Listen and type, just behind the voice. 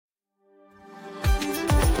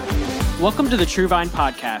Welcome to the True Vine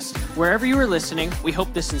Podcast. Wherever you are listening, we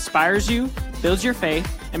hope this inspires you, builds your faith,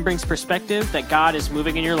 and brings perspective that God is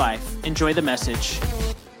moving in your life. Enjoy the message.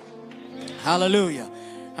 Hallelujah.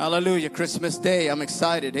 Hallelujah. Christmas Day. I'm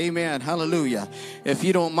excited. Amen. Hallelujah. If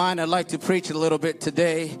you don't mind, I'd like to preach a little bit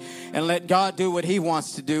today and let God do what he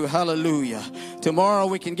wants to do. Hallelujah. Tomorrow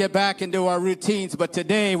we can get back into our routines, but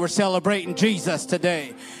today we're celebrating Jesus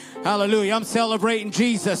today. Hallelujah. I'm celebrating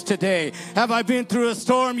Jesus today. Have I been through a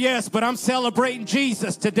storm? Yes, but I'm celebrating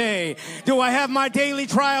Jesus today. Do I have my daily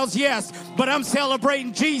trials? Yes, but I'm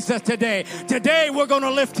celebrating Jesus today. Today we're going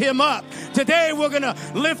to lift him up. Today we're going to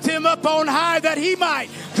lift him up on high that he might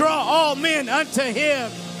draw all men unto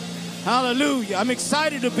him. Hallelujah. I'm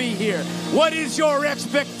excited to be here. What is your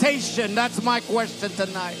expectation? That's my question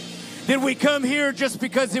tonight. Did we come here just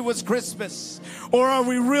because it was Christmas? Or are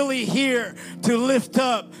we really here to lift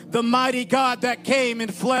up the mighty God that came in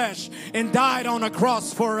flesh and died on a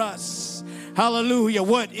cross for us? Hallelujah.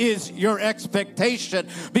 What is your expectation?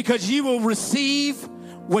 Because you will receive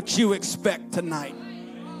what you expect tonight.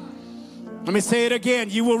 Let me say it again.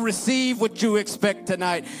 You will receive what you expect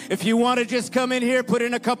tonight. If you want to just come in here, put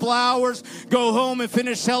in a couple hours, go home and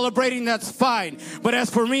finish celebrating, that's fine. But as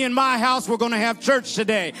for me and my house, we're going to have church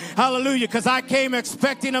today. Hallelujah. Because I came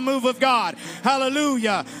expecting a move of God.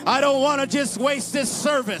 Hallelujah. I don't want to just waste this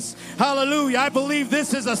service. Hallelujah. I believe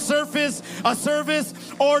this is a service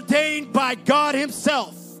ordained by God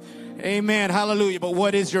himself. Amen. Hallelujah. But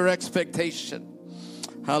what is your expectation?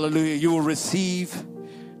 Hallelujah. You will receive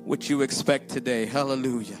what you expect today.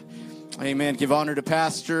 Hallelujah. Amen. Give honor to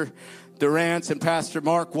Pastor Durant and Pastor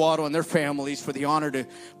Mark Waddle and their families for the honor to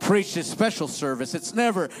preach this special service. It's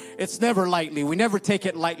never lightly. We never take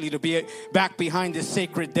it lightly to be back behind this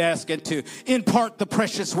sacred desk and to impart the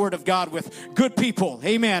precious word of God with good people.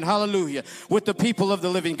 Amen. Hallelujah. With the people of the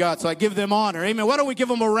living God. So I give them honor. Amen. Why don't we give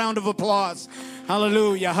them a round of applause?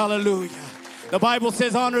 Hallelujah. Hallelujah. The Bible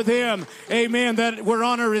says honor them, amen, that where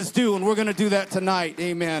honor is due, and we're going to do that tonight,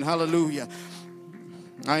 amen, hallelujah.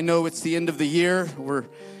 I know it's the end of the year. We're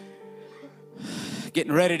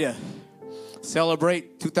getting ready to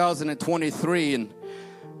celebrate 2023, and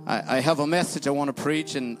I have a message I want to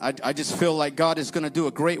preach, and I just feel like God is going to do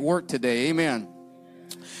a great work today, amen.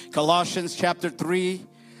 Colossians chapter 3,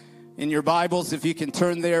 in your Bibles, if you can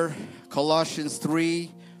turn there, Colossians 3,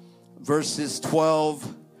 verses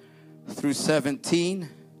 12 through 17.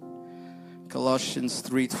 Colossians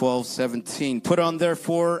 3, 12, 17. Put on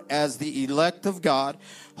therefore as the elect of God,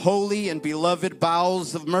 holy and beloved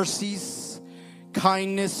bowels of mercies,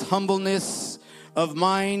 kindness, humbleness of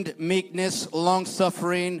mind, meekness,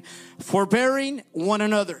 long-suffering, forbearing one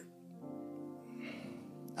another.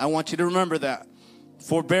 I want you to remember that.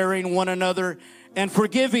 Forbearing one another and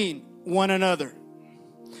forgiving one another.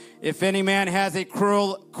 If any man has a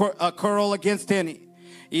quarrel against any,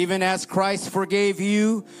 even as Christ forgave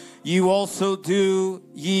you, you also do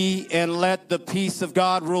ye, and let the peace of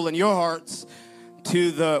God rule in your hearts,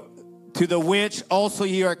 to the which also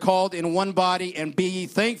ye are called in one body, and be ye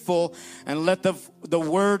thankful, and let the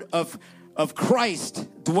word of Christ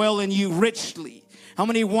dwell in you richly. How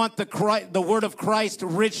many want the word of Christ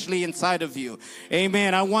richly inside of you?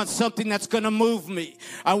 Amen. I want something that's going to move me.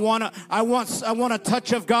 I want a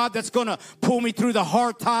touch of God that's going to pull me through the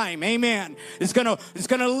hard time. Amen. It's going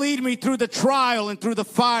to lead me through the trial and through the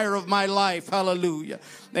fire of my life. Hallelujah.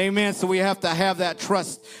 Amen. So we have to have that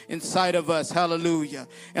trust inside of us. Hallelujah.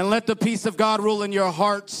 And let the peace of God rule in your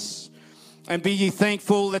hearts. And be ye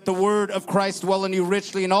thankful, let the word of Christ dwell in you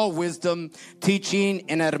richly in all wisdom, teaching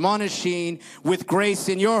and admonishing with grace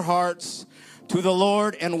in your hearts to the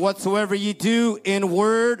Lord. And whatsoever ye do in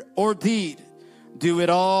word or deed, do it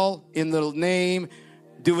all in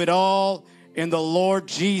the Lord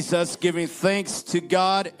Jesus, giving thanks to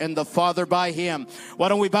God and the Father by him. Why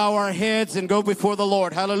don't we bow our heads and go before the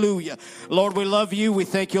Lord? Hallelujah. Lord, we love you. We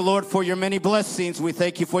thank you, Lord, for your many blessings. We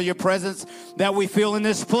thank you for your presence that we feel in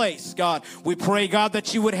this place, God. We pray, God,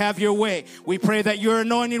 that you would have your way. We pray that your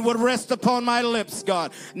anointing would rest upon my lips,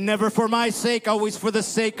 God. Never for my sake, always for the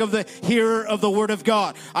sake of the hearer of the word of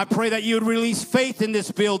God. I pray that you would release faith in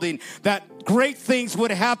this building, that great things would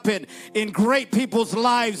happen in great people's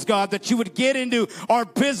lives, God, that you would get into our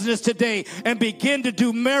business today and begin to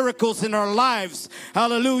do miracles in our lives.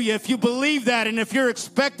 Hallelujah. If you believe that, and if you're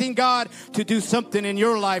expecting God to do something in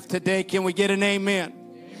your life today, can we get an amen?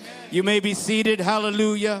 You may be seated.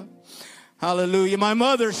 Hallelujah. Hallelujah. My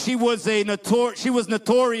mother, she was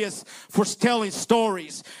notorious for telling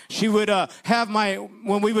stories. She would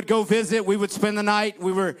when we would go visit, we would spend the night.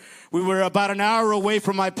 We were about an hour away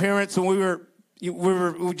from my parents, and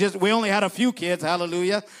we only had a few kids.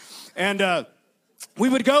 Hallelujah. And we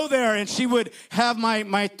would go there, and she would have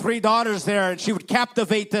my three daughters there, and she would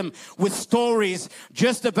captivate them with stories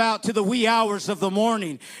just about to the wee hours of the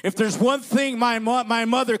morning. If there's one thing my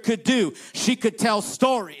mother could do, she could tell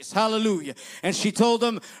stories. Hallelujah. And she told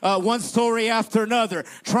them one story after another,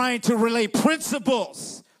 trying to relay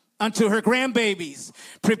principles unto her grandbabies,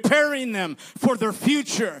 preparing them for their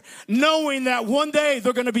future, knowing that one day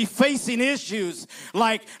they're going to be facing issues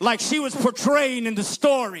like she was portraying in the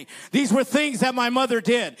story. These were things that my mother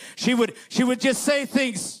did. She would just say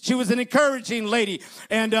things. She was an encouraging lady,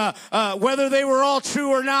 and whether they were all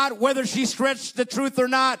true or not, whether she stretched the truth or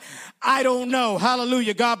not, I don't know.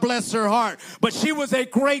 Hallelujah. God bless her heart. But she was a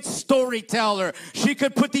great storyteller. She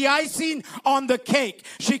could put the icing on the cake.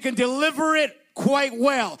 She can deliver it quite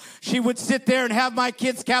well. She would sit there and have my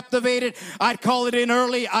kids captivated. I'd call it in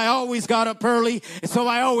early. I always got up early, so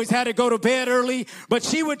I always had to go to bed early. But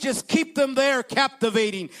she would just keep them there,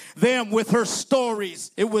 captivating them with her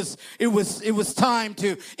stories. It was time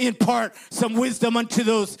to impart some wisdom unto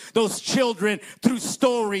those children through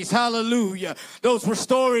stories. Hallelujah. Those were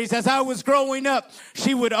stories. As I was growing up,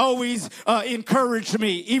 she would always encourage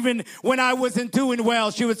me. Even when I wasn't doing well,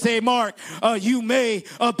 she would say, Mark, you may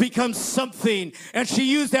become something. And she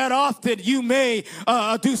used that often. You may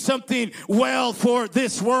do something well for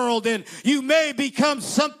this world, and you may become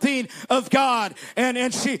something of God. And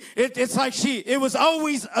it was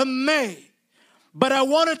always a may. But I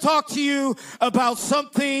want to talk to you about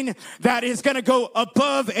something that is going to go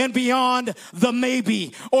above and beyond the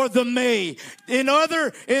maybe or the may. In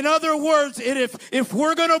other words, if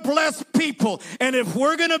we're going to bless people, and if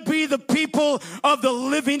we're going to be the people of the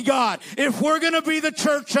living God, if we're going to be the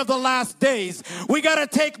church of the last days, we got to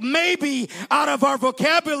take maybe out of our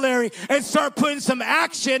vocabulary and start putting some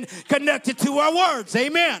action connected to our words.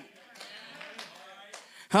 Amen.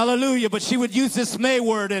 Hallelujah. But she would use this may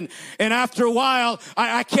word, and after a while,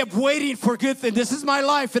 I kept waiting for good things. This is my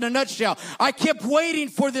life in a nutshell. I kept waiting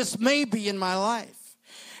for this maybe in my life.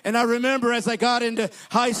 And I remember as I got into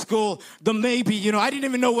high school, the maybe, I didn't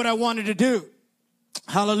even know what I wanted to do.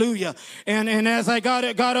 Hallelujah. And as I got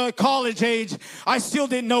a college age, I still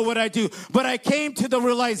didn't know what I do. But I came to the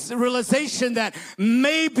realization that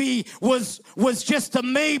maybe was just a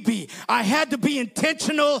maybe. I had to be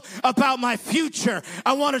intentional about my future.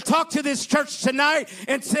 I want to talk to this church tonight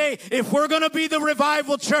and say, if we're going to be the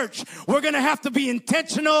revival church, we're going to have to be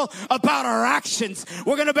intentional about our actions.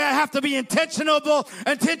 We're going to have to be intentional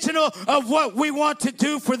of what we want to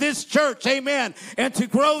do for this church. Amen. And to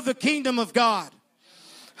grow the kingdom of God.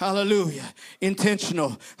 Hallelujah.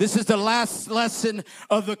 Intentional. This is the last lesson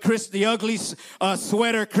of the ugly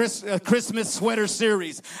sweater Christmas sweater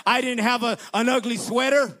series. I didn't have an ugly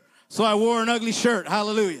sweater, so I wore an ugly shirt.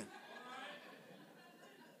 Hallelujah.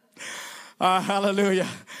 Hallelujah.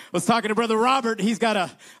 I was talking to Brother Robert. He's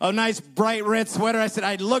got a nice bright red sweater. I said,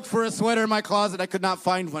 I looked for a sweater in my closet. I could not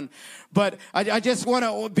find one. But I just want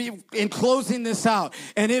to be in closing this out,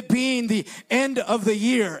 and it being the end of the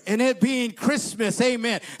year, and it being Christmas,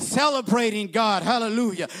 amen, celebrating God,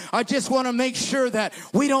 hallelujah. I just want to make sure that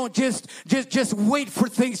we don't just wait for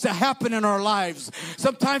things to happen in our lives.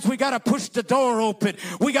 Sometimes we got to push the door open.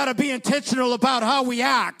 We got to be intentional about how we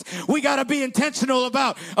act. We got to be intentional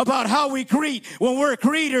about how we greet when we're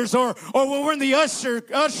greeters or when we're in the usher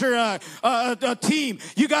team.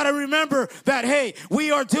 You got to remember that, hey,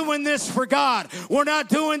 we are doing this for God. We're not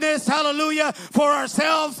doing this, hallelujah, for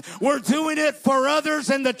ourselves. We're doing it for others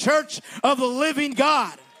in the church of the living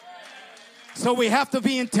God. So we have to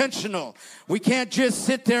be intentional. We can't just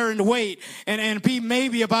sit there and wait and be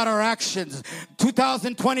maybe about our actions.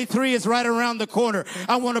 2023 is right around the corner.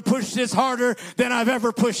 I want to push this harder than I've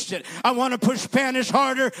ever pushed it. I want to push Spanish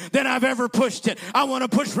harder than I've ever pushed it. I want to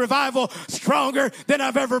push revival stronger than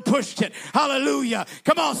I've ever pushed it. Hallelujah.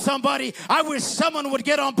 Come on, somebody. I wish someone would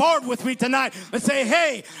get on board with me tonight and say,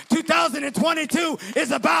 hey, 2022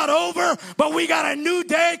 is about over, but we got a new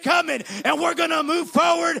day coming, and we're going to move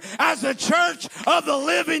forward as a church of the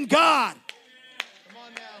living God.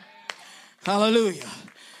 Hallelujah.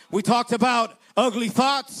 We talked about ugly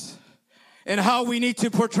thoughts and how we need to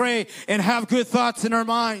portray and have good thoughts in our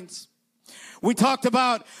minds. We talked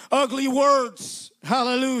about ugly words.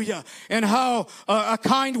 Hallelujah. And how a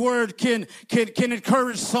kind word can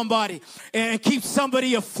encourage somebody and keep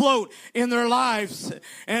somebody afloat in their lives.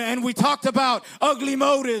 And we talked about ugly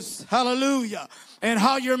motives. Hallelujah. And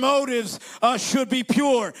how your motives should be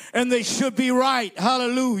pure and they should be right.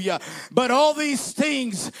 Hallelujah. But all these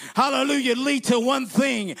things, hallelujah, lead to one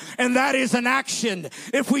thing, and that is an action.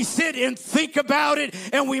 If we sit and think about it,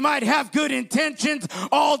 and we might have good intentions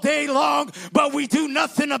all day long, but we do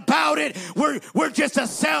nothing about it, we're just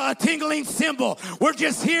a tingling cymbal. We're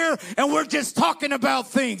just here and we're just talking about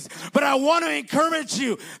things. But I want to encourage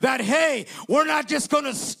you that, hey, we're not just going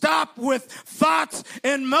to stop with thoughts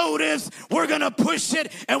and motives. We're going to push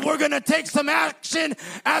it and we're going to take some action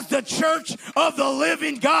as the church of the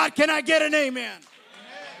living God. Can I get an amen? Amen.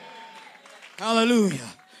 Hallelujah.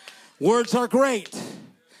 Words are great.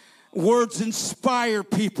 Words inspire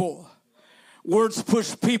people. Words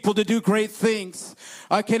push people to do great things.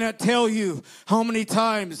 I cannot tell you how many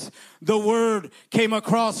times the word came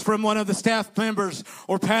across from one of the staff members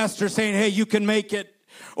or pastors saying, hey, you can make it.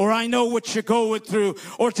 Or I know what you're going through.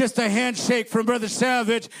 Or just a handshake from Brother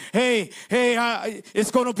Chavez. Hey,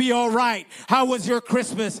 it's going to be all right. How was your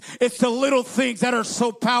Christmas? It's the little things that are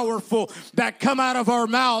so powerful that come out of our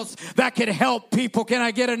mouths that can help people. Can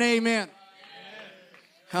I get an amen? Amen.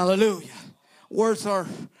 Hallelujah. Words are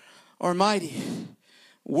mighty.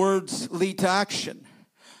 Words lead to action.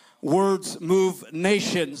 Words move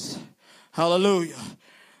nations. Hallelujah.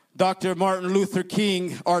 Dr. Martin Luther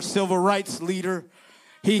King, our civil rights leader,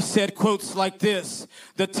 he said quotes like this: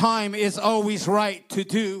 the time is always right to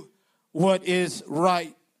do what is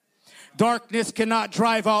right. Darkness cannot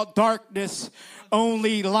drive out darkness.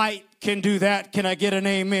 Only light can do that. Can I get an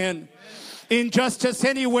amen? Injustice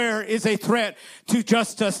anywhere is a threat to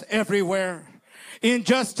justice everywhere.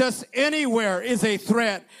 Injustice anywhere is a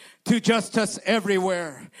threat to justice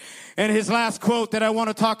everywhere. And his last quote that I want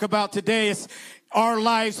to talk about today is, our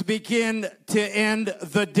lives begin to end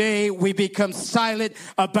the day we become silent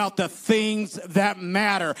about the things that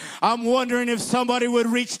matter. I'm wondering if somebody would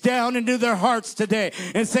reach down into their hearts today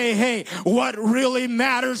and say, hey, what really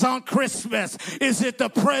matters on Christmas? Is it the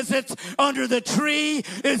presents under the tree?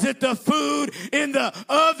 Is it the food in the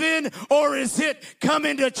oven? Or is it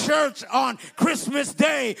coming to church on Christmas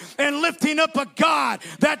Day and lifting up a God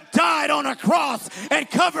that died on a cross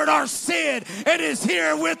and covered our sin and is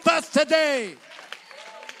here with us today?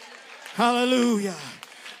 Hallelujah.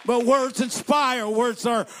 But words inspire. Words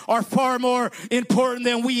are far more important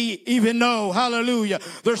than we even know. Hallelujah.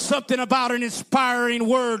 There's something about an inspiring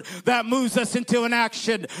word that moves us into an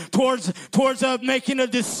action towards making a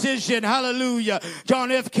decision. Hallelujah.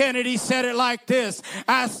 John F. Kennedy said it like this: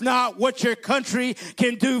 ask not what your country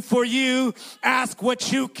can do for you. Ask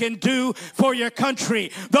what you can do for your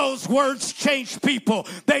country. Those words changed people.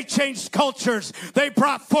 They changed cultures. They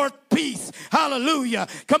brought forth peace. Hallelujah.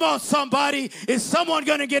 Come on, somebody. Is someone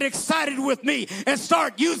going to get excited with me and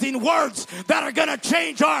start using words that are going to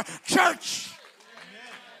change our church?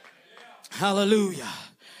 Hallelujah.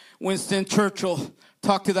 Winston Churchill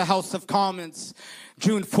talked to the House of Commons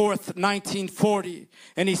June 4th, 1940.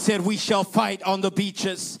 And he said, we shall fight on the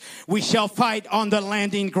beaches. We shall fight on the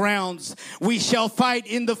landing grounds. We shall fight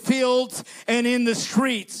in the fields and in the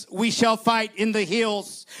streets. We shall fight in the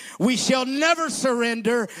hills. We shall never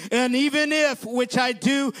surrender. And even if, which I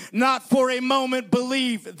do not for a moment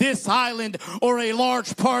believe, this island or a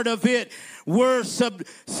large part of it were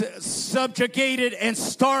subjugated and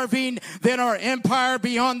starving, then our empire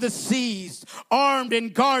beyond the seas, armed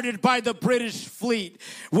and guarded by the British fleet,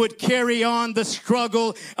 would carry on the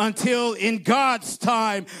struggle until in God's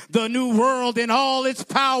time the new world in all its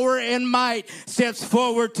power and might steps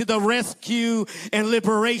forward to the rescue and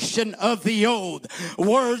liberation of the old.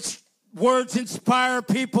 Words inspire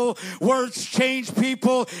people. Words change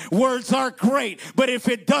people. Words are great. But if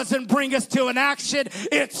it doesn't bring us to an action,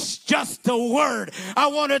 it's just a word. I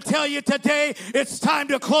want to tell you today, it's time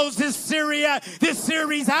to close this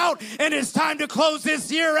series out, and it's time to close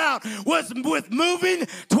this year out with moving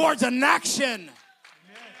towards an action.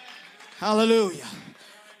 Hallelujah.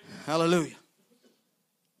 Hallelujah.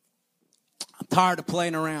 I'm tired of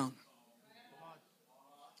playing around.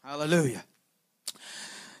 Hallelujah.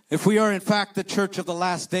 If we are in fact the church of the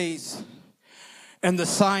last days, and the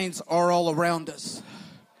signs are all around us,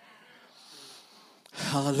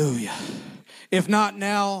 hallelujah. If not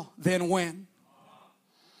now, then when?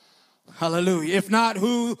 Hallelujah. If not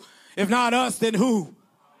who? If not us, then who?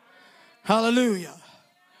 Hallelujah.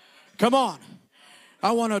 Come on.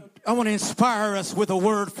 I want to inspire us with a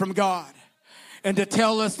word from God, and to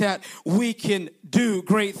tell us that we can do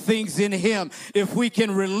great things in Him if we can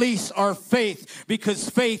release our faith, because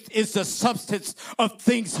faith is the substance of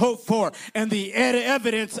things hoped for and the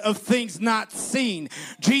evidence of things not seen.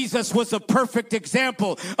 Jesus was a perfect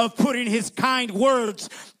example of putting His kind words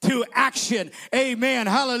to action. Amen.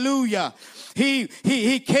 Hallelujah.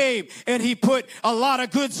 He came and He put a lot of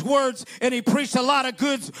good words, and He preached a lot of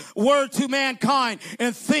good word to mankind,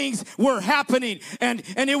 and things were happening, and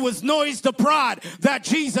it was noise to pride. God that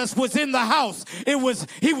Jesus was in the house. He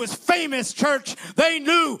was famous, church. They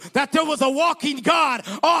knew that there was a walking God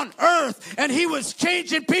on earth, and he was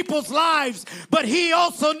changing people's lives. But he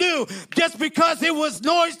also knew, just because it was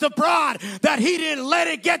noised abroad, that he didn't let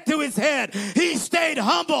it get to his head. He stayed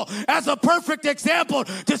humble as a perfect example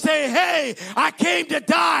to say, hey, I came to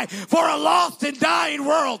die for a lost and dying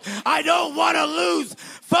world. I don't want to lose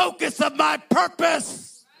focus of my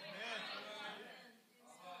purpose.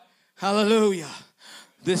 Hallelujah.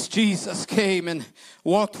 This Jesus came and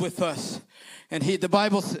walked with us. And the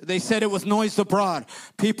Bible, they said it was noised abroad.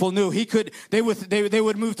 People knew they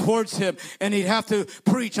would move towards him, and he'd have to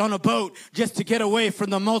preach on a boat just to get away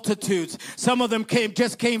from the multitudes. Some of them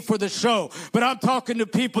just came for the show. But I'm talking to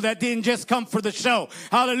people that didn't just come for the show.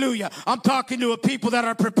 Hallelujah. I'm talking to a people that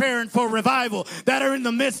are preparing for revival, that are in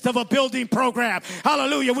the midst of a building program.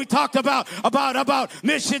 Hallelujah. We talked about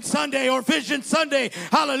Mission Sunday or Vision Sunday.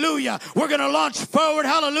 Hallelujah. We're going to launch forward.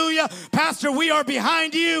 Hallelujah. Pastor, we are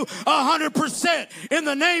behind you 100%. In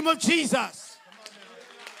the name of Jesus.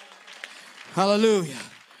 Hallelujah.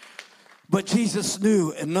 But Jesus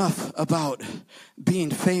knew enough about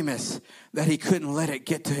being famous that he couldn't let it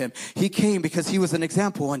get to him. He came because he was an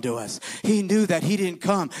example unto us. He knew that he didn't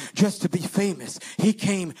come just to be famous. He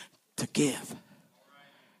came to give.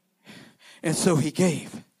 And so he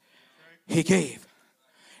gave. He gave.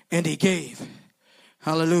 And he gave.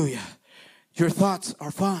 Hallelujah. Your thoughts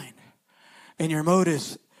are fine. And your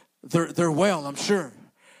motives, they're well, I'm sure.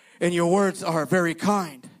 And your words are very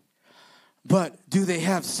kind. But do they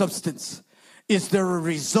have substance? Is there a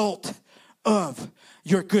result of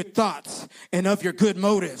your good thoughts and of your good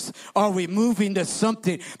motives? Are we moving to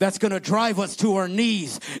something that's going to drive us to our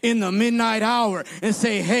knees in the midnight hour and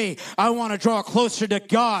say, hey, I want to draw closer to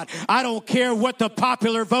God. I don't care what the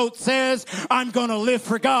popular vote says. I'm going to live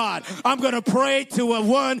for God. I'm going to pray to a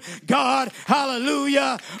one God.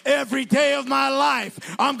 Hallelujah. Every day of my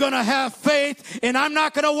life, I'm going to have faith, and I'm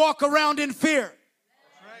not going to walk around in fear.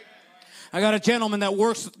 I got a gentleman that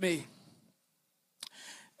works with me,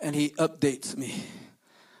 and he updates me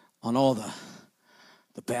on all the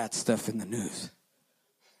bad stuff in the news.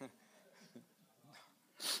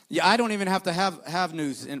 Yeah, I don't even have to have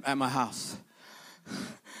news at my house.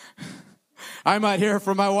 I might hear it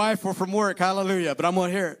from my wife or from work, hallelujah, but I'm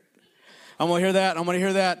going to hear it. I'm going to hear that, I'm going to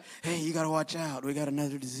hear that. Hey, you got to watch out. We got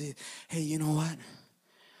another disease. Hey, you know what?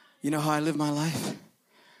 You know how I live my life?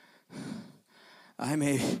 I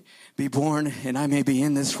may be born and I may be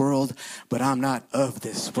in this world, but I'm not of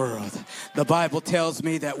this world. The Bible tells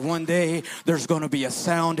me that one day there's going to be a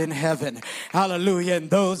sound in heaven. Hallelujah. And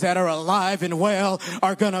those that are alive and well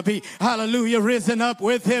are going to be, hallelujah, risen up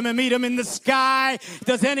with him and meet him in the sky.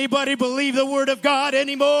 Does anybody believe the word of God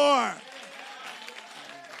anymore?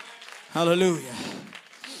 Hallelujah.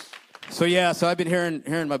 So I've been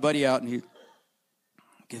hearing my buddy out, and he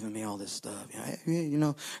giving me all this stuff, you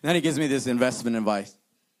know. Then he gives me this investment advice,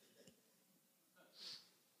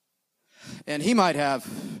 and he might have,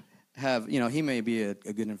 you know, he may be a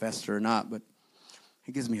good investor or not, but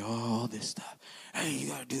he gives me all this stuff. Hey, you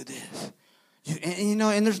got to do this,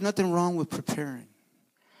 and there's nothing wrong with preparing.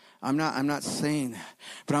 I'm not saying that,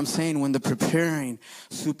 but I'm saying when the preparing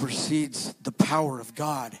supersedes the power of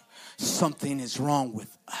God, something is wrong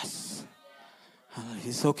with us.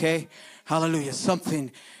 It's okay. Hallelujah.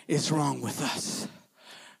 Something is wrong with us.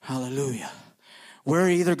 Hallelujah. We're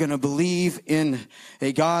either going to believe in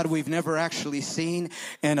a God we've never actually seen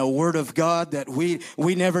and a word of God that we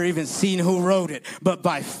never even seen who wrote it. But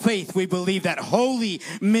by faith, we believe that holy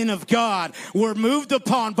men of God were moved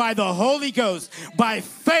upon by the Holy Ghost. By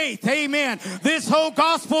faith, amen. This whole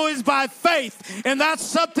gospel is by faith. And that's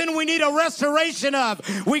something we need a restoration of.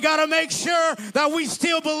 We got to make sure that we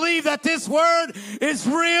still believe that this word is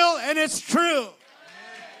real and it's true.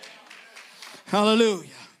 Hallelujah.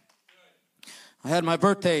 I had my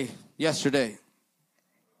birthday yesterday.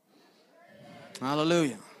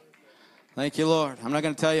 Hallelujah. Thank you, Lord. I'm not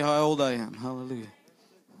going to tell you how old I am. Hallelujah.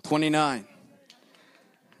 29.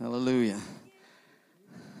 Hallelujah.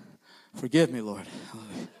 Forgive me, Lord.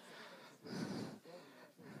 Hallelujah.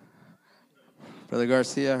 Brother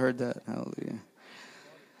Garcia, I heard that. Hallelujah.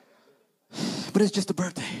 But it's just a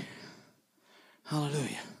birthday.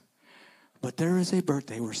 Hallelujah. But there is a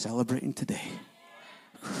birthday we're celebrating today.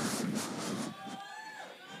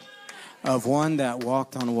 Of one that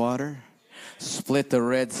walked on water, split the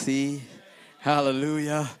Red Sea.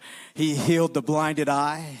 Hallelujah. He healed the blinded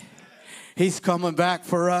eye. He's coming back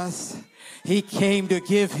for us. He came to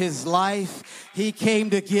give his life. He came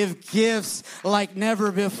to give gifts like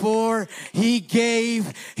never before. He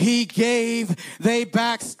gave. They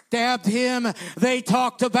backstabbed him. They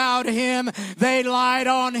talked about him. They lied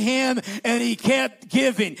on him, and he kept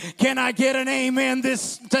giving. Can I get an amen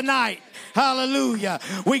tonight? Hallelujah.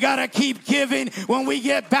 We got to keep giving when we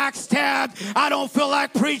get backstabbed. I don't feel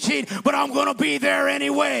like preaching, but I'm going to be there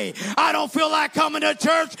anyway. I don't feel like coming to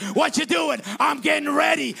church. What you doing? I'm getting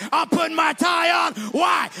ready. I'm putting my tie on.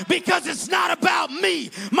 Why? Because it's not about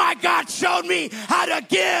me. My God showed me how to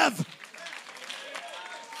give.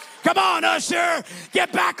 Come on, usher.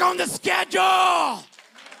 Get back on the schedule.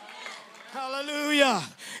 Hallelujah.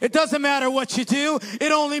 It doesn't matter what you do.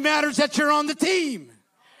 It only matters that you're on the team.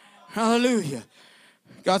 Hallelujah.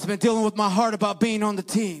 God's been dealing with my heart about being on the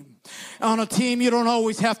team. On a team, you don't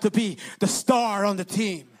always have to be the star on the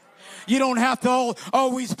team. You don't have to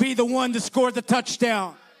always be the one to score the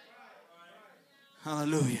touchdown.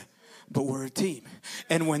 Hallelujah. But we're a team.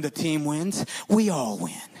 And when the team wins, we all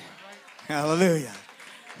win. Hallelujah.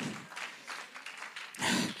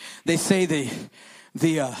 They say the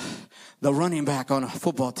running back on a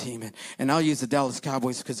football team, and I'll use the Dallas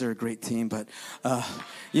Cowboys because they're a great team, but,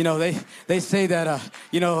 they say that,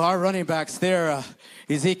 our running backs there,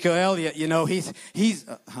 Ezekiel Elliott, he's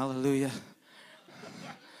hallelujah.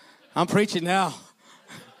 I'm preaching now.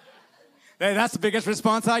 Hey, that's the biggest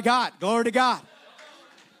response I got. Glory to God.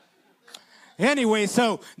 Anyway,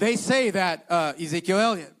 so they say that Ezekiel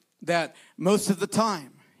Elliott, that most of the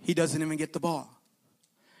time, he doesn't even get the ball.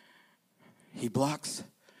 He blocks.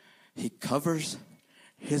 He covers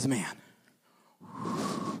his man.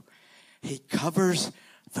 He covers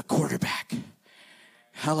the quarterback.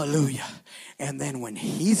 Hallelujah. And then when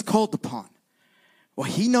he's called upon, well,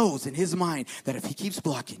 he knows in his mind that if he keeps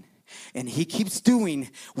blocking and he keeps doing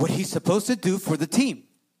what he's supposed to do for the team,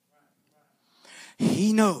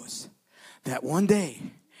 he knows that one day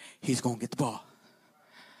he's going to get the ball.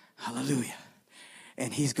 Hallelujah.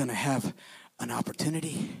 And he's going to have an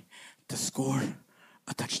opportunity to score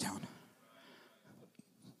a touchdown.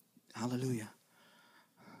 Hallelujah.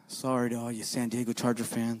 Sorry to all you San Diego Charger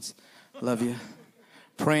fans. Love you.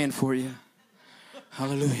 Praying for you.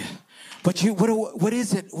 Hallelujah. But what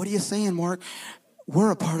is it? What are you saying, Mark?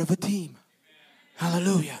 We're a part of a team.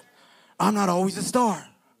 Hallelujah. I'm not always a star.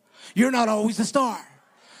 You're not always a star.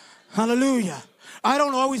 Hallelujah. I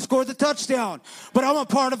don't always score the touchdown, but I'm a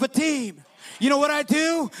part of a team. You know what I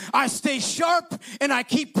do? I stay sharp and I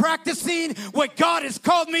keep practicing what God has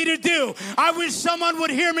called me to do. I wish someone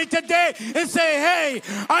would hear me today and say, hey,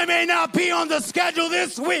 I may not be on the schedule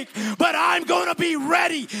this week, but I'm going to be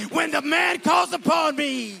ready when the man calls upon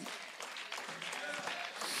me.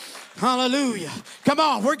 Hallelujah. Come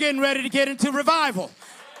on, we're getting ready to get into revival.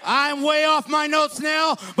 I'm way off my notes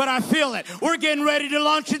now, but I feel it. We're getting ready to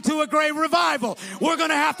launch into a great revival. We're going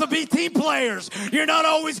to have to be team players. You're not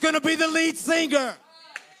always going to be the lead singer.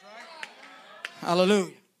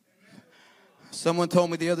 Hallelujah. Someone told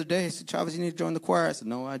me the other day, he said, Chavez, you need to join the choir. I said,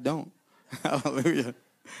 no, I don't. Hallelujah.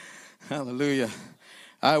 Hallelujah.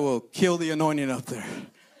 I will kill the anointing up there.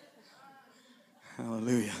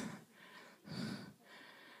 Hallelujah.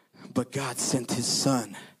 But God sent his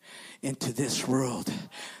son into this world,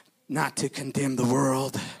 not to condemn the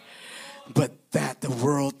world, but that the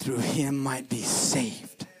world through him might be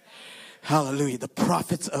saved. Hallelujah. The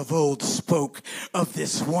prophets of old spoke of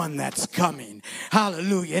this one that's coming.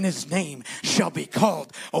 Hallelujah. And his name shall be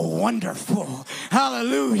called a Wonderful.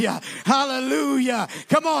 Hallelujah. Hallelujah.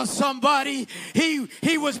 Come on, somebody.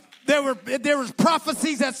 There was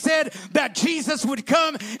prophecies that said that Jesus would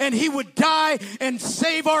come and he would die and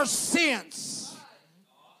save our sins.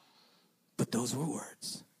 But those were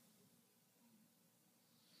words.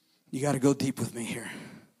 You got to go deep with me here.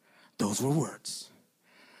 Those were words.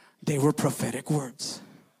 They were prophetic words.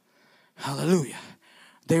 Hallelujah.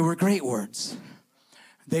 They were great words.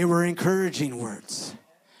 They were encouraging words.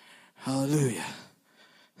 Hallelujah.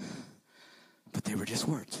 But they were just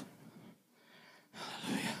words.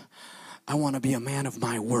 Hallelujah. I want to be a man of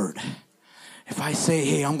my word. If I say,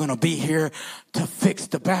 hey, I'm going to be here to fix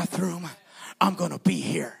the bathroom, I'm going to be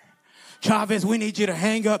here. Chavez, we need you to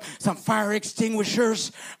hang up some fire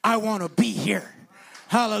extinguishers. I want to be here.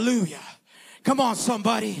 Hallelujah. Come on,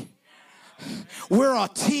 somebody. We're a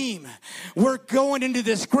team. We're going into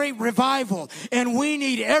this great revival, and we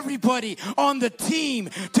need everybody on the team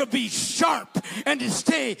to be sharp and to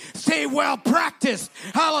stay well practiced.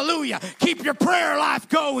 Hallelujah. Keep your prayer life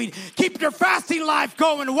going. Keep your fasting life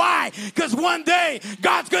going. Why? Because one day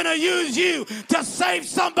God's going to use you to save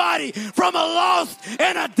somebody from a lost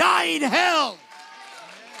and a dying hell.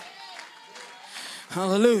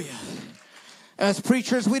 Hallelujah. As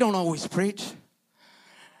preachers, we don't always preach.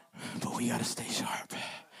 But we got to stay sharp.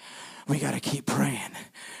 We got to keep praying.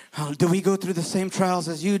 Do we go through the same trials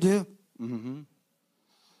as you do? Mm-hmm.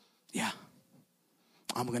 Yeah.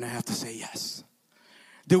 I'm going to have to say yes.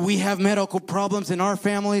 Do we have medical problems in our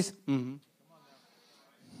families? Mm-hmm.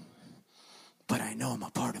 But I know I'm a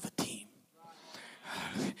part of a team.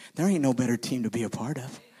 There ain't no better team to be a part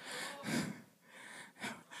of.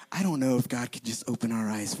 I don't know if God could just open our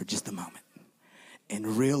eyes for just a moment and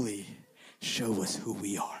really show us who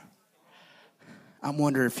we are. I'm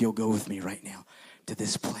wondering if you'll go with me right now to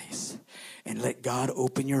this place and let God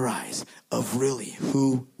open your eyes of really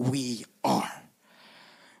who we are.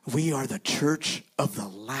 We are the church of the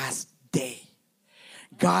last day.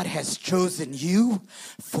 God has chosen you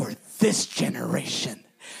for this generation.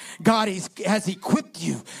 God has equipped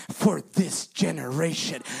you for this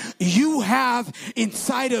generation. You have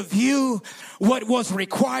inside of you what was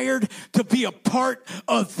required to be a part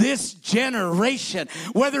of this generation,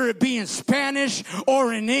 whether it be in Spanish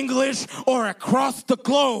or in English or across the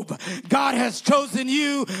globe. God has chosen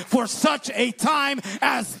you for such a time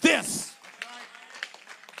as this.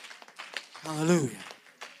 Hallelujah.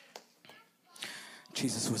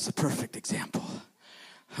 Jesus was the perfect example.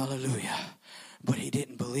 Hallelujah. But he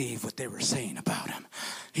didn't believe what they were saying about him.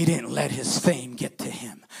 He didn't let his fame get to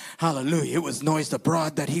him. Hallelujah. It was noised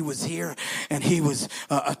abroad that he was here and he was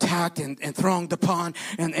attacked and thronged upon.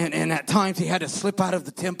 And at times he had to slip out of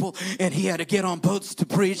the temple and he had to get on boats to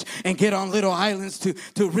preach and get on little islands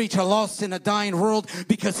to reach a lost and a dying world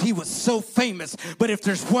because he was so famous. But if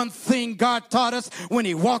there's one thing God taught us when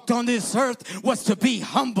he walked on this earth was to be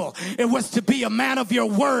humble. It was to be a man of your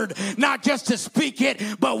word, not just to speak it,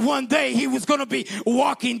 but one day he was going to be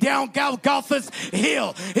walking down Golgotha's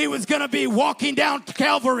hill. He was going to be walking down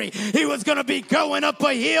Calvary. He was going to be going up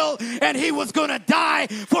a hill and he was going to die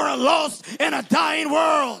for a lost and a dying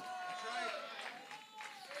world.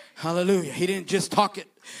 Hallelujah. He didn't just talk it.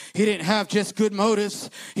 He didn't have just good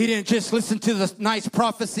motives. He didn't just listen to the nice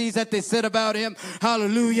prophecies that they said about him.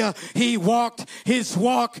 Hallelujah. He walked his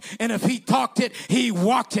walk, and if he talked it, he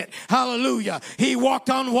walked it. Hallelujah. He walked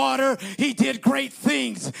on water. He did great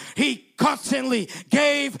things. He constantly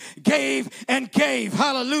gave, and gave.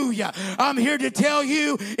 Hallelujah. I'm here to tell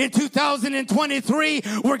you in 2023,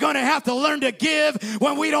 we're going to have to learn to give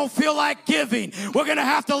when we don't feel like giving. We're going to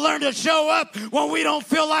have to learn to show up when we don't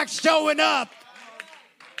feel like showing up.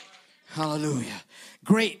 Hallelujah.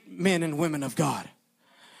 Great men and women of God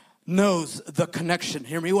knows the connection,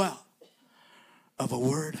 hear me well, of a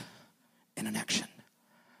word and an action.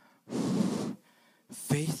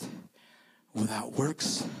 Faith without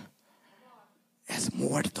works es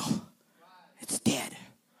muerto. It's dead.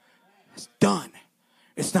 It's done.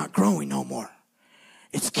 It's not growing no more.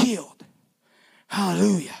 It's killed.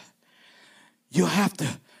 Hallelujah. You'll have to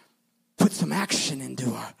put some action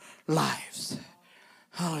into our lives.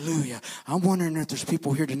 Hallelujah. I'm wondering if there's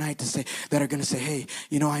people here tonight that are going to say, hey,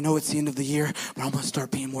 I know it's the end of the year, but I'm going to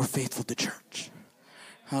start being more faithful to church.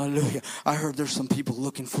 Hallelujah. I heard there's some people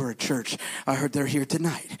looking for a church. I heard they're here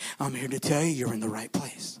tonight. I'm here to tell you you're in the right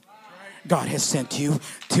place. God has sent you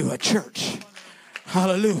to a church.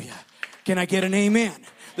 Hallelujah. Can I get an amen?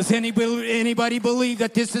 Does anybody believe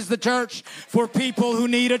that this is the church for people who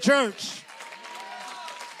need a church?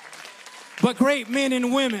 But great men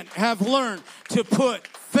and women have learned to put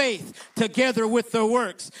faith together with the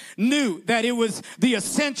works, knew that it was the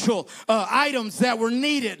essential items that were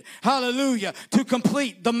needed, hallelujah, to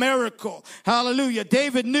complete the miracle. Hallelujah.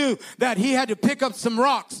 David knew that he had to pick up some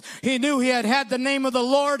rocks. He knew he had the name of the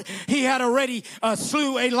Lord. He had already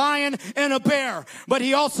slew a lion and a bear, but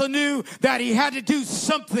he also knew that he had to do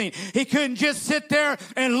something. He couldn't just sit there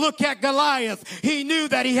and look at Goliath. He knew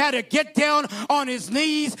that he had to get down on his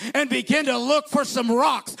knees and begin to look for some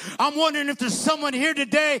rocks. I'm wondering if there's someone here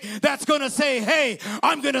today that's going to say, hey,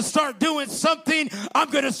 I'm going to start doing something.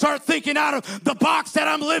 I'm going to start thinking out of the box that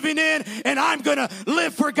I'm living in, and I'm going to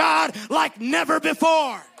live for God like never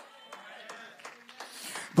before.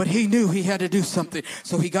 But he knew he had to do something,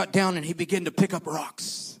 so he got down and he began to pick up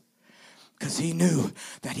rocks. Because he knew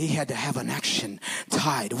that he had to have an action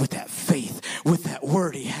tied with that faith, with that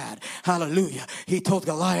word he had. Hallelujah. He told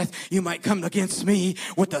Goliath, you might come against me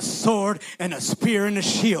with a sword and a spear and a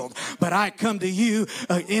shield, but I come to you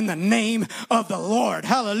in the name of the Lord.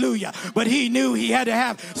 Hallelujah. But he knew he had to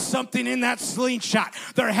have something in that slingshot.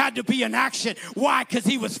 There had to be an action. Why? Because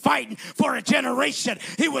he was fighting for a generation.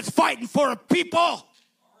 He was fighting for a people.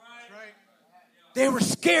 They were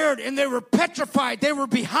scared and they were petrified. They were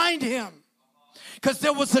behind him. Because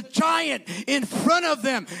there was a giant in front of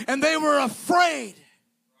them, and they were afraid.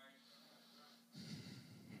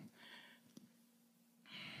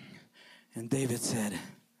 And David said,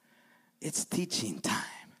 it's teaching time.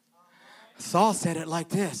 Saul said it like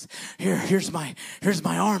this. Here's my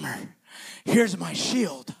armor. Here's my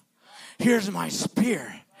shield. Here's my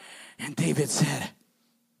spear. And David said,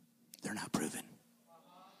 they're not proven.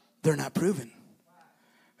 They're not proven.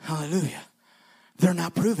 Hallelujah. They're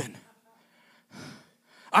not proven.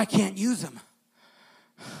 I can't use them.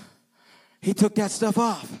 He took that stuff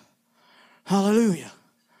off. Hallelujah.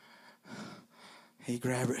 He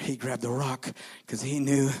grabbed the rock because he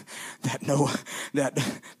knew that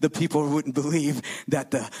the people wouldn't believe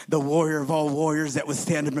that the warrior of all warriors that was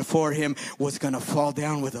standing before him was going to fall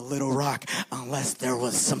down with a little rock unless there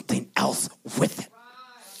was something else with it.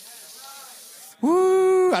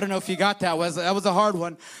 Woo! I don't know if you got that. That was a hard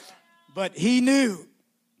one. But he knew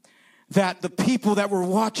that the people that were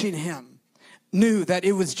watching him knew that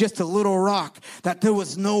it was just a little rock, that there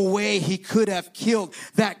was no way he could have killed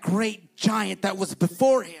that great giant that was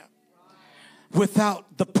before him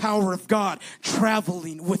without the power of God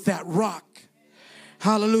traveling with that rock.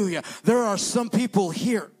 Hallelujah. There are some people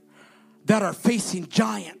here that are facing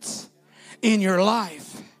giants in your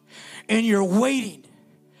life, and you're waiting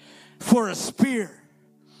for a spear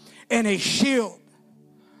and a shield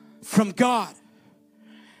from God.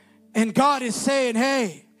 And God is saying,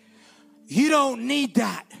 hey, you don't need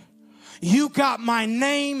that. You got my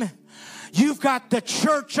name. You've got the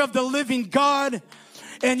church of the living God,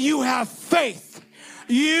 and you have faith.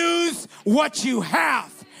 Use what you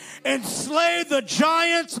have and slay the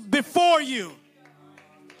giants before you.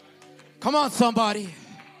 Come on, somebody.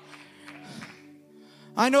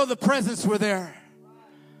 I know the presents were there,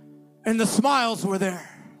 and the smiles were there,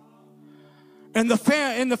 and the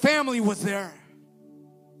family was there.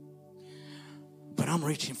 But I'm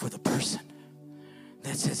reaching for the person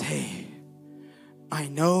that says, hey, I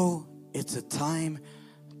know it's a time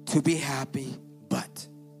to be happy, but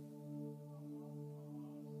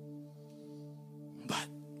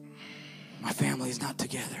my family is not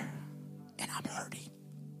together, and I'm hurting.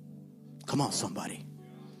 Come on, somebody.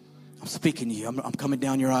 I'm speaking to you. I'm coming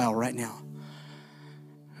down your aisle right now.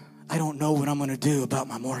 I don't know what I'm going to do about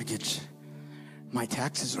my mortgage. My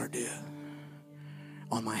taxes are due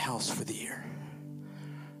on my house for the year.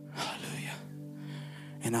 Hallelujah.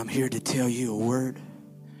 And I'm here to tell you a word.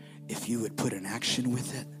 If you would put an action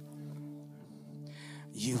with it,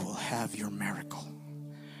 you will have your miracle.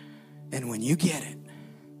 And when you get it,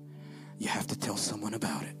 you have to tell someone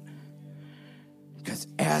about it. Because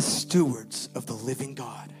as stewards of the living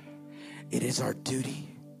God, it is our duty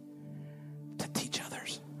to teach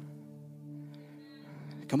others.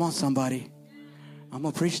 Come on, somebody. I'm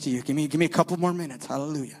going to preach to you. Give me a couple more minutes.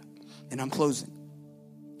 Hallelujah. And I'm closing.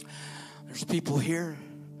 There's people here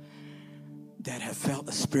that have felt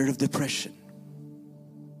a spirit of depression.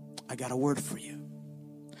 I got a word for you.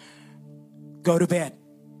 Go to bed.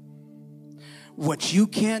 What you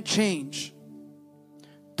can't change,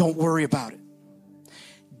 don't worry about it.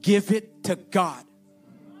 Give it to God.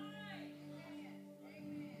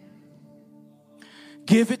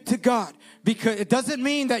 Give it to God. Because it doesn't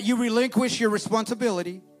mean that you relinquish your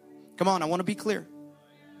responsibility. Come on, I want to be clear.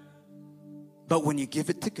 But when you give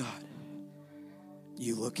it to God,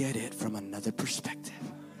 you look at it from another perspective.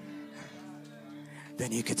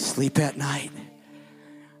 Then you could sleep at night.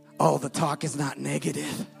 All the talk is not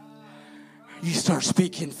negative. You start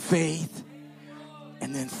speaking faith,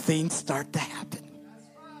 and then things start to happen.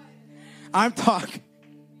 I'm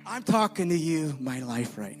talking to you, my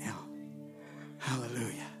life right now.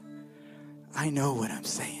 Hallelujah. I know what I'm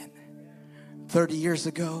saying. 30 years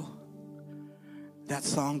ago, that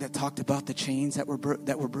song that talked about the chains that were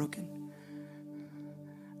broken,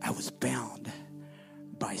 I was bound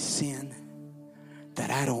by sin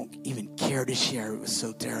that I don't even care to share. It was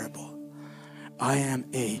so terrible. I am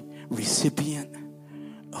a recipient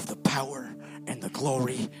of the power and the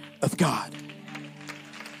glory of God.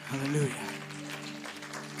 Hallelujah.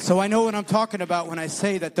 So I know what I'm talking about when I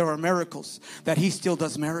say that there are miracles, that He still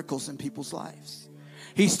does miracles in people's lives.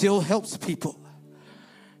 He still helps people.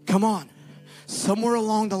 Come on. Somewhere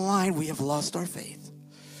along the line, we have lost our faith.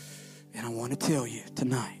 And I want to tell you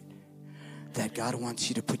tonight that God wants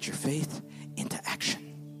you to put your faith into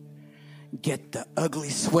action. Get the ugly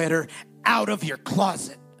sweater out of your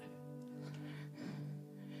closet.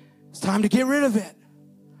 It's time to get rid of it.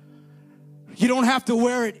 You don't have to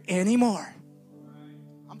wear it anymore.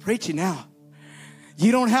 I'm preaching now.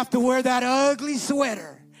 You don't have to wear that ugly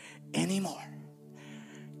sweater anymore.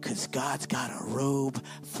 Because God's got a robe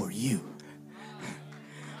for you.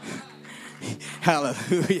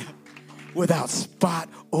 Hallelujah. Without spot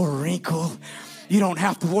or wrinkle. You don't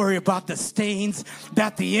have to worry about the stains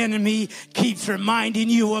that the enemy keeps reminding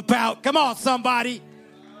you about. Come on, somebody.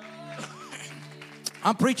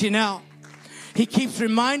 I'm preaching now. He keeps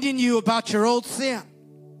reminding you about your old sin.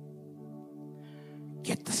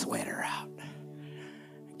 Get the sweater out.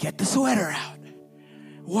 Get the sweater out.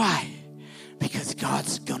 Why? Because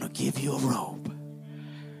God's going to give you a robe.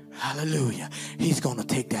 Hallelujah. He's going to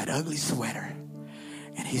take that ugly sweater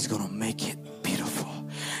and he's going to make it beautiful.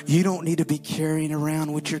 You don't need to be carrying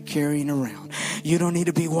around what you're carrying around. You don't need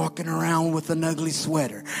to be walking around with an ugly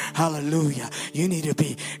sweater. Hallelujah. You need to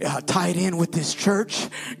be tied in with this church.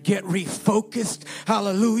 Get refocused.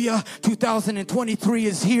 Hallelujah. 2023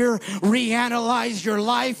 is here. Reanalyze your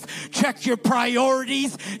life. Check your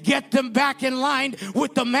priorities. Get them back in line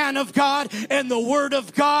with the man of God and the word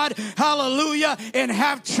of God. Hallelujah. And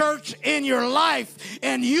have church in your life.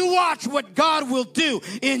 And you watch what God will do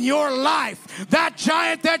in your life. That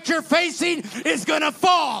giant that you're facing is going to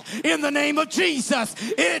fall in the name of Jesus.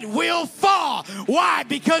 It will fall. Why?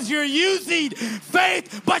 Because you're using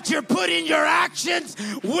faith, but you're putting your actions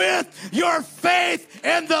with your faith,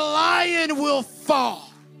 and the lion will fall.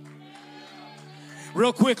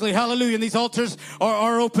 Real quickly, hallelujah. And these altars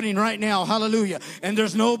are opening right now, hallelujah. And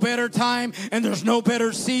there's no better time and there's no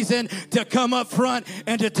better season to come up front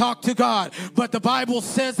and to talk to God. But the Bible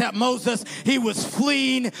says that Moses, he was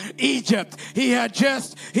fleeing Egypt. He had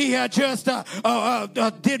just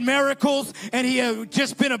did miracles, and he had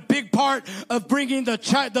just been a big part of bringing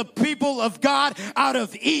the people of God out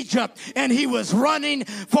of Egypt. And he was running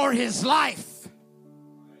for his life.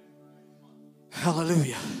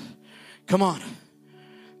 Hallelujah. Come on.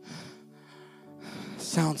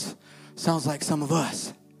 Sounds like some of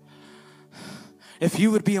us. If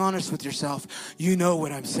you would be honest with yourself, you know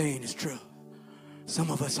what I'm saying is true.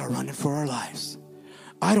 Some of us are running for our lives.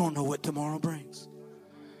 I don't know what tomorrow brings.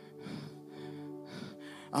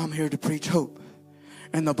 I'm here to preach hope.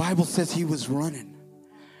 And the Bible says he was running,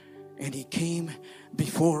 and he came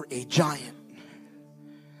before a giant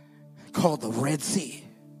called the Red Sea.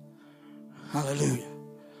 Hallelujah.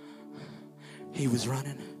 He was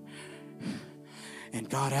running. And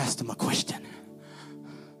God asked him a question.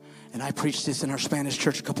 And I preached this in our Spanish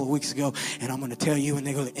church a couple of weeks ago. And I'm going to tell you when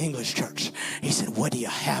they go to English church. He said, what do you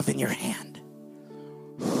have in your hand?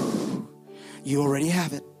 You already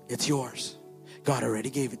have it. It's yours. God already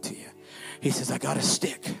gave it to you. He says, I got a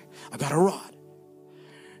stick. I got a rod.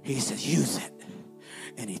 He says, use it.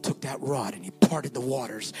 And he took that rod and he parted the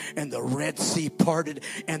waters, and the Red Sea parted,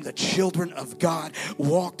 and the children of God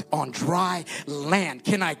walked on dry land.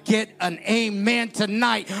 Can I get an amen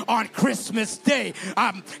tonight on Christmas Day?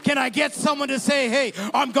 Can I get someone to say, hey,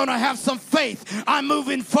 I'm going to have some faith. I'm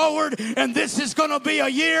moving forward, and this is going to be a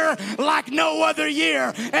year like no other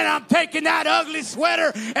year. And I'm taking that ugly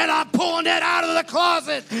sweater and I'm pulling it out of the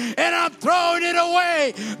closet and I'm throwing it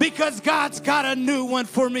away because God's got a new one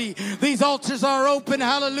for me. These altars are open.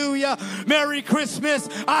 Hallelujah. Merry Christmas.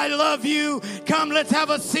 I love you. Come, let's have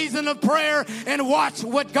a season of prayer and watch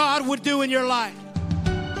what God would do in your life.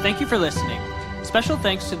 Thank you for listening. Special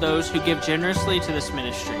thanks to those who give generously to this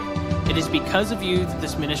ministry. It is because of you that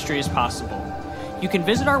this ministry is possible. You can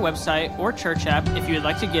visit our website or church app if you would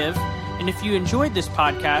like to give. And if you enjoyed this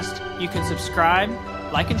podcast, you can subscribe,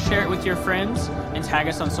 like and share it with your friends, and tag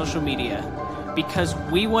us on social media. Because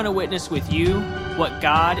we want to witness with you what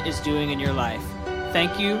God is doing in your life.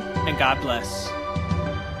 Thank you, and God bless.